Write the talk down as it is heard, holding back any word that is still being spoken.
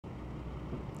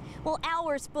Well,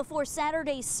 hours before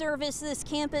Saturday's service, this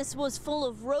campus was full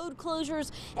of road closures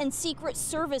and Secret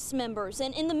Service members.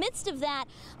 And in the midst of that,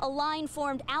 a line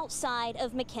formed outside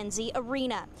of McKenzie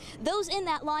Arena. Those in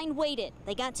that line waited.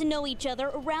 They got to know each other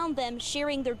around them,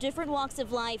 sharing their different walks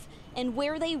of life and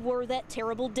where they were that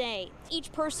terrible day.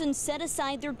 Each person set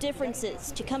aside their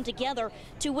differences to come together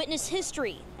to witness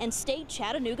history and stay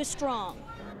Chattanooga strong.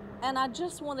 And I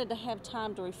just wanted to have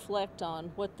time to reflect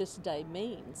on what this day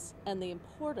means and the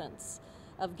importance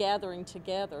of gathering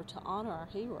together to honor our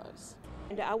heroes.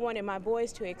 And I wanted my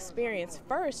boys to experience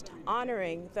first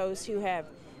honoring those who have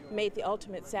made the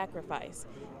ultimate sacrifice,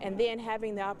 and then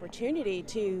having the opportunity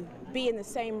to be in the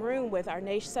same room with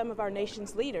some of our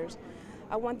nation's leaders.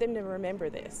 I want them to remember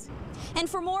this. And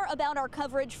for more about our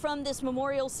coverage from this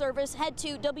memorial service, head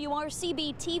to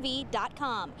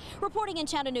WRCBTV.com. Reporting in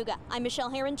Chattanooga, I'm Michelle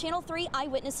Heron, Channel 3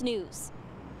 Eyewitness News.